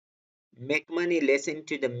Make money, listen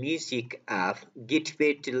to the music app, get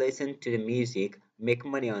paid to listen to the music, make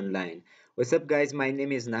money online. What's up guys, my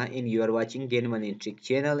name is Na and you are watching Gain Money Trick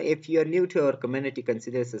channel. If you are new to our community,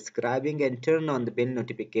 consider subscribing and turn on the bell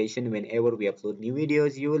notification whenever we upload new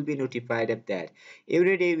videos. You will be notified of that.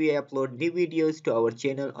 Every day we upload new videos to our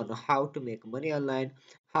channel on how to make money online,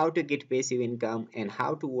 how to get passive income and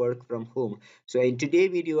how to work from home. So in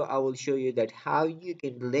today's video I will show you that how you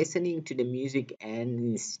can listening to the music and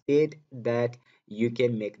instead that you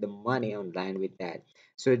can make the money online with that.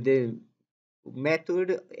 So the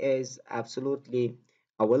method is absolutely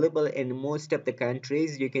available in most of the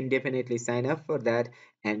countries. You can definitely sign up for that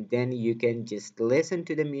and then you can just listen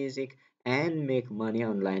to the music and make money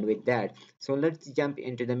online with that. So let's jump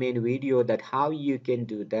into the main video that how you can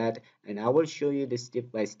do that, and I will show you the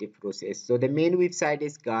step-by-step process. So the main website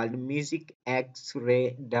is called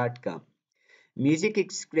musicxray.com.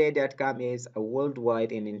 MusicXray.com is a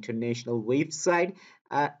worldwide and international website.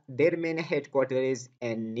 Their main headquarters is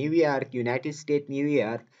in New York, United States, New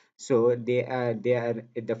York. So they are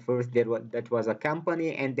the first. That was a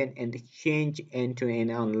company, and then exchange into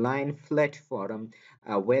an online platform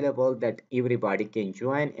available that everybody can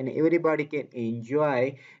join and everybody can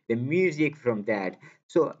enjoy the music from that.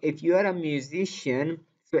 So if you are a musician,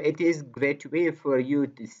 so it is great way for you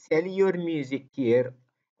to sell your music here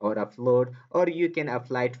or upload, or you can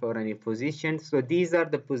apply it for any position. So these are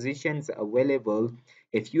the positions available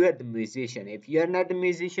if you are the musician. If you are not the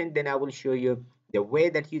musician, then I will show you the way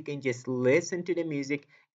that you can just listen to the music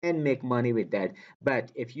and make money with that.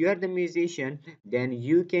 But if you are the musician, then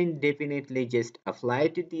you can definitely just apply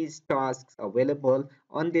to these tasks available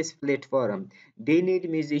on this platform. They need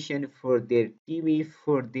musician for their TV,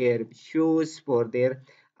 for their shows, for their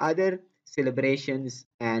other celebrations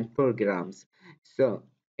and programs. So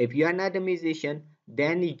if you are not a musician,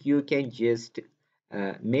 then you can just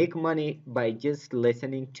make money by just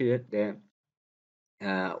listening to the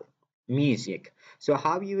uh, music. So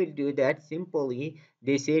how you will do that? Simply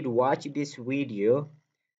they said watch this video.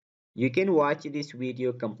 You can watch this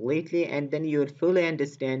video completely and then you'll fully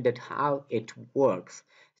understand that how it works.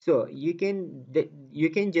 So you can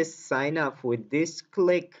just sign up with this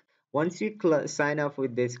click. Once you sign up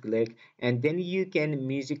with this click, and then you can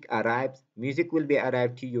music will be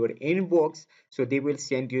arrived to your inbox. So they will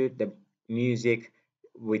send you the music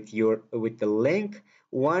with the link.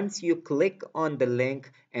 Once you click on the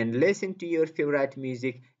link and listen to your favorite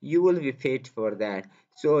music, you will be paid for that.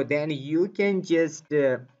 So then uh, you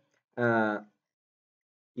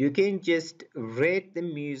can just rate the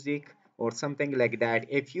music or something like that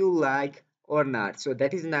if you like or not. So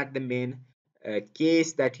that is not the main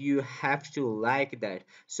case that you have to like that.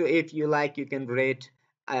 So if you like, you can rate.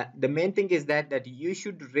 The main thing is that you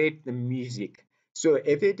should rate the music. So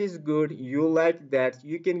if it is good, you like that,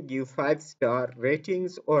 you can give 5-star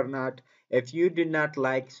ratings or not. If you do not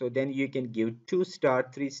like, so then you can give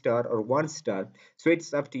 2-star, 3-star or 1-star. So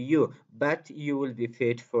it's up to you, but you will be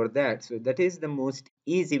paid for that. So that is the most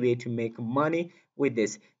easy way to make money with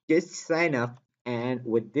this. Just sign up, and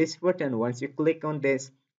with this button, once you click on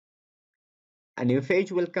this, a new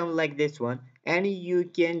page will come like this one, and you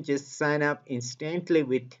can just sign up instantly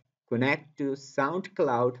with connect to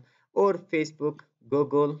SoundCloud or Facebook,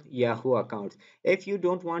 Google, Yahoo accounts. If you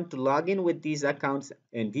don't want to log in with these accounts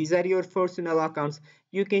and these are your personal accounts,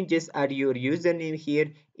 you can just add your username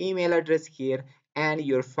here, email address here, and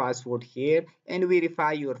your password here, and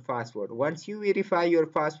verify your password. Once you verify your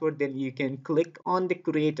password, then you can click on the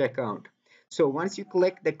create account. So once you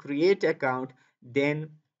click the create account,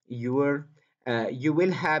 then you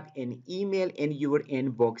will have an email in your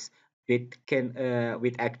inbox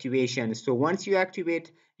with activation. So once you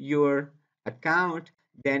activate your account,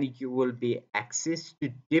 then you will be access to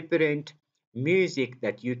different music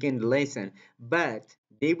that you can listen, but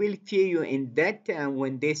they will pay you in that time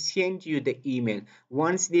when they send you the email.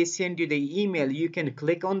 Once they send you the email, you can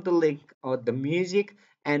click on the link or the music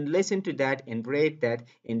and listen to that and rate that.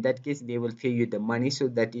 In that case, they will pay you the money. So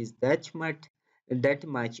that is that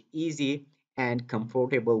much easy and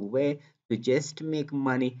comfortable way to just make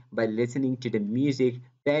money by listening to the music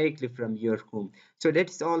directly from your home. So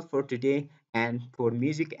that's all for today, and for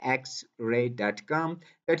musicxray.com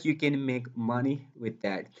that you can make money with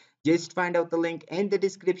that. Just find out the link in the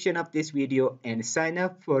description of this video and sign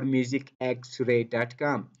up for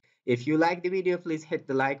musicxray.com. If you like the video, please hit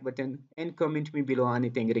the like button and comment me below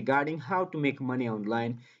anything regarding how to make money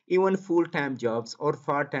online, even full-time jobs or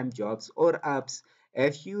part-time jobs or apps.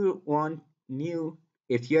 If you want new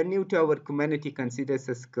if you're new to our community, consider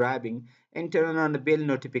subscribing and turn on the bell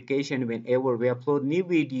notification whenever we upload new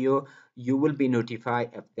video. You will be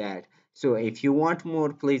notified of that. So if you want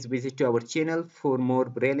more, please visit our channel for more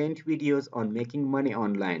brilliant videos on making money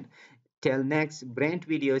online. Till next brand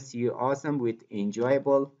video, see you awesome with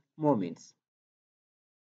enjoyable moments.